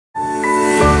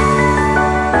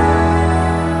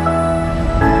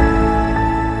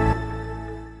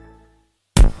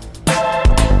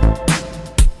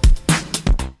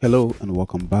Hello and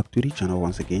welcome back to the channel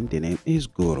once again. The name is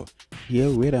Goro, here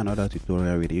with another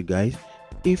tutorial with you guys.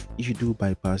 If you do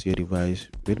bypass your device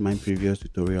with my previous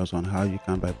tutorials on how you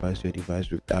can bypass your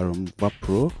device with iRemoval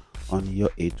Pro on your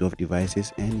A12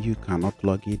 devices and you cannot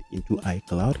log in into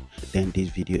iCloud, then this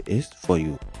video is for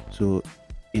you. So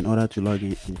in order to log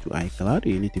in into iCloud,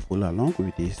 you need to follow along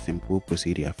with this simple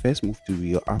procedure. First, move to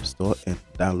your app store and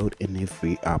download any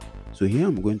free app. So here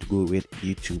I'm going to go with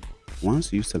YouTube.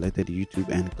 Once you selected YouTube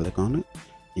and click on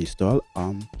install,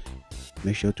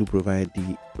 make sure to provide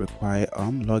the required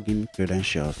login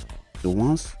credentials. So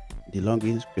once the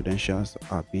login credentials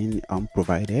are being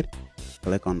provided,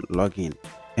 click on login.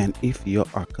 And if your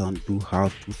account do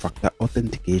have two-factor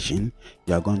authentication,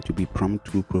 you are going to be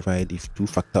prompted to provide this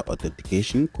two-factor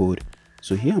authentication code.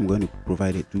 So here I'm going to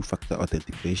provide a two-factor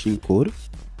authentication code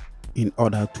in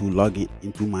order to log in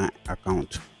into my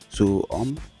account. So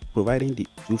providing the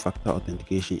two-factor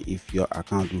authentication, if your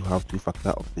account do have two-factor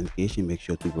authentication, make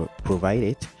sure to provide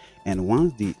it. And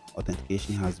once the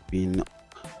authentication has been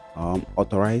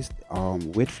authorized,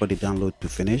 wait for the download to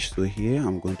finish. So here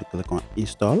I'm going to click on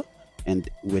install and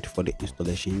wait for the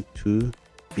installation to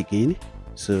begin.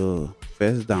 So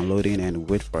first downloading and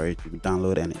wait for it to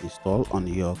download and install on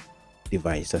your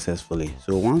device successfully.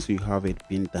 So once you have it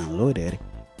been downloaded,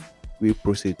 we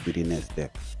proceed to the next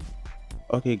step.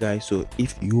 Okay guys, so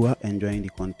if you are enjoying the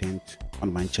content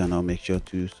on my channel, make sure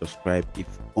to subscribe if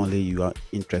only you are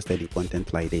interested in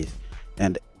content like this,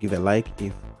 and give a like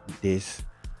if this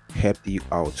helped you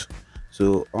out.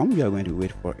 So we are going to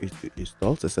wait for it to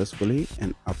install successfully,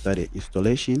 and after the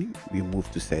installation we move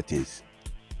to settings.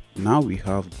 Now we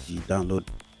have the download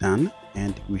done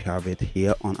and we have it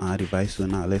here on our device. So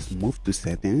now let's move to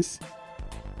settings.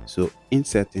 So in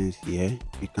settings here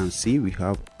you can see we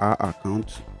have our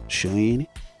account showing.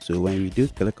 So when we do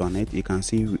click on it, you can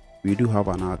see we do have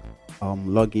an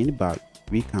login, but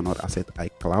we cannot access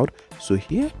iCloud. So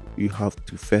here you have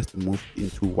to first move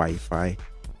into Wi-Fi,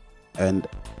 and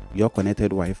your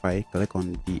connected Wi-Fi, click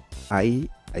on the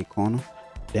icon,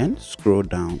 then scroll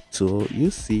down till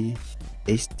you see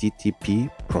HTTP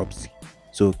proxy.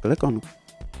 So click on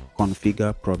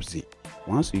configure proxy.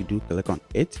 Once you do click on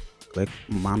it, click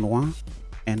manual,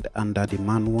 and under the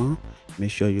manual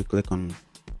make sure you click on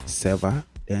server.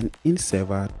 Then in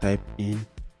server type in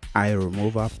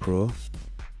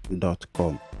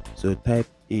iRemovalPro.com. So type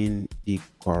in the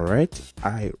correct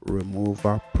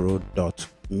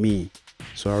iRemovalPro.me.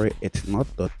 Sorry, it's not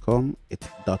 .com, it's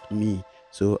 .me.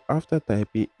 So after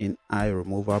typing in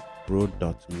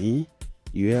iRemovalPro.me,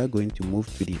 you are going to move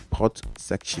to the port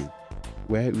section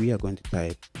where we are going to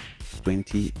type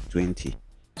 2020.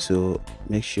 So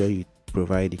make sure you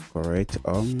provide the correct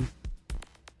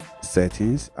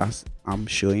settings as I'm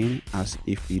showing, as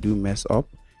if you do mess up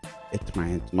it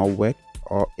might not work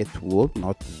or it will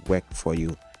not work for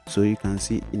you. So you can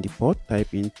see in the port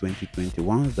type in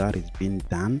 2021. That is being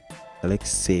done, click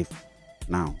save.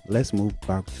 Now let's move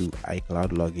back to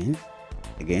iCloud login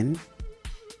again,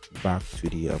 back to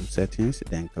the settings,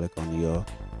 then click on your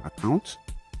account.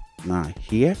 Now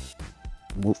here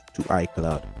move to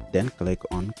iCloud, then click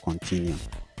on continue.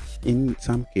 In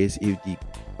some case, if the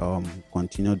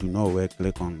continue do not work,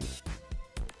 click on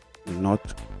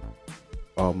not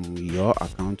your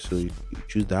account. So you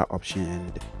choose that option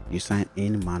and you sign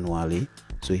in manually.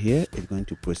 So here it's going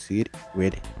to proceed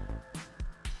with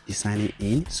the signing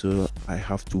in, so I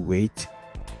have to wait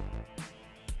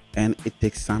and it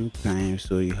takes some time,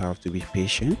 so you have to be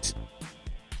patient.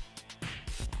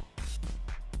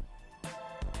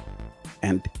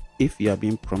 And if you are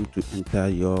being prompted to enter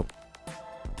your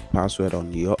password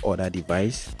on your other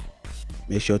device,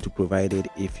 make sure to provide it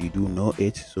if you do know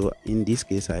it. So in this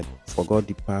case I forgot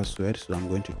the password, so I'm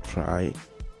going to try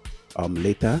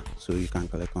later. So you can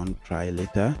click on try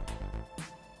later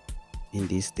in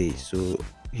this stage. So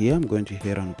here I'm going to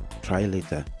hit on try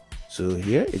later. So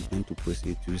here it's going to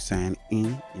proceed to sign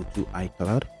in into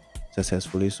iCloud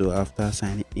successfully. So after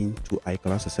signing into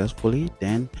iCloud successfully,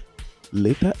 then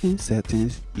later in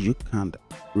settings you can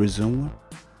resume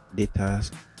data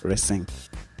resync.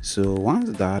 So once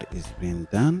that is being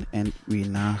done and we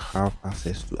now have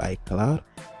access to iCloud,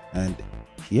 and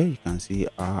here you can see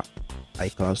our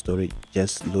iCloud storage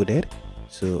just loaded.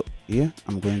 So here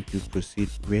I'm going to proceed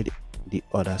with the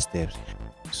other steps.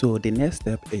 So the next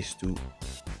step is to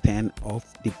turn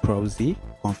off the proxy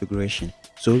configuration.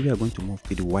 So we are going to move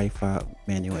to the Wi-Fi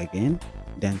menu again,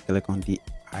 then click on the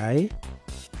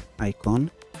icon,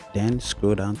 then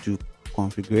scroll down to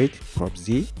configure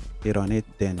proxy, hit on it,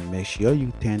 then make sure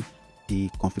you turn the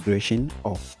configuration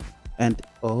off. And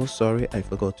oh sorry, I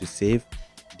forgot to save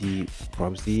the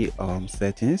proxy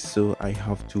settings, so I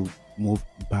have to move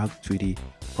back to the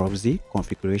proxy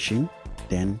configuration,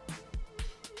 then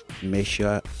make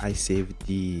sure I save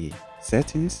the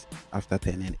settings after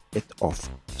turning it off.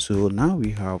 So now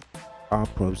we have our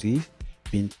proxy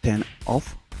been turned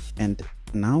off, and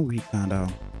now we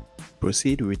can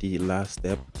proceed with the last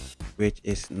step, which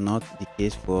is not the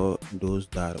case for those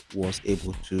that was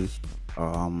able to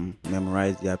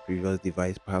memorize their previous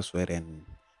device password and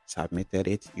submitted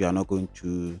it. You are not going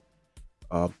to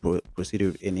proceed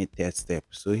with any third step.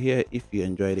 So here, if you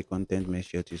enjoy the content, make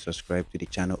sure to subscribe to the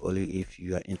channel only if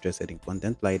you are interested in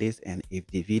content like this, and if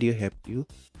the video helped you,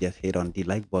 just hit on the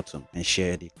like button and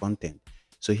share the content.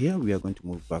 So here we are going to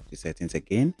move back to settings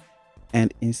again,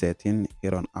 and in setting,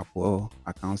 hit on Apple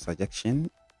account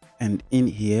suggestion, and in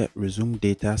here resume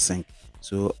data sync.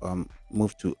 So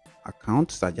move to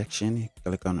account suggestion,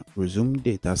 click on resume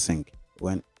data sync.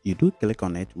 When you do click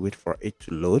on it, wait for it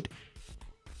to load.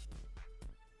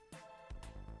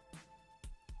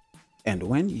 And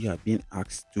when you are being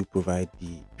asked to provide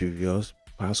the previous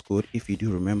passcode, if you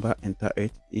do remember, enter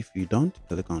it. If you don't,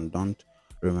 click on don't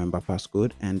remember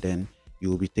passcode, and then you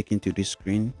will be taken to this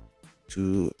screen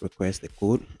to request the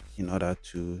code in order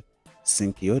to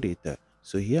sync your data.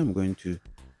 So here I'm going to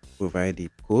provide the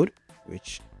code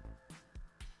which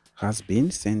has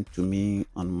been sent to me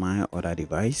on my other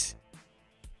device.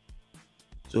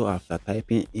 So after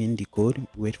typing in the code,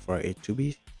 wait for it to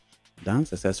be done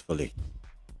successfully.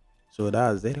 So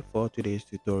that's it for today's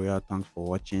tutorial. Thanks for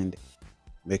watching.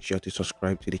 Make sure to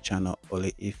subscribe to the channel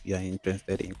only if you are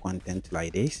interested in content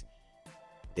like this.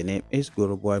 The name is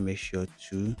Guru Boy. Make sure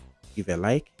to give a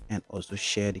like and also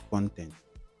share the content.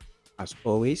 As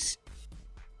always,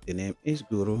 the name is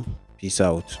Guru. Peace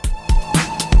out.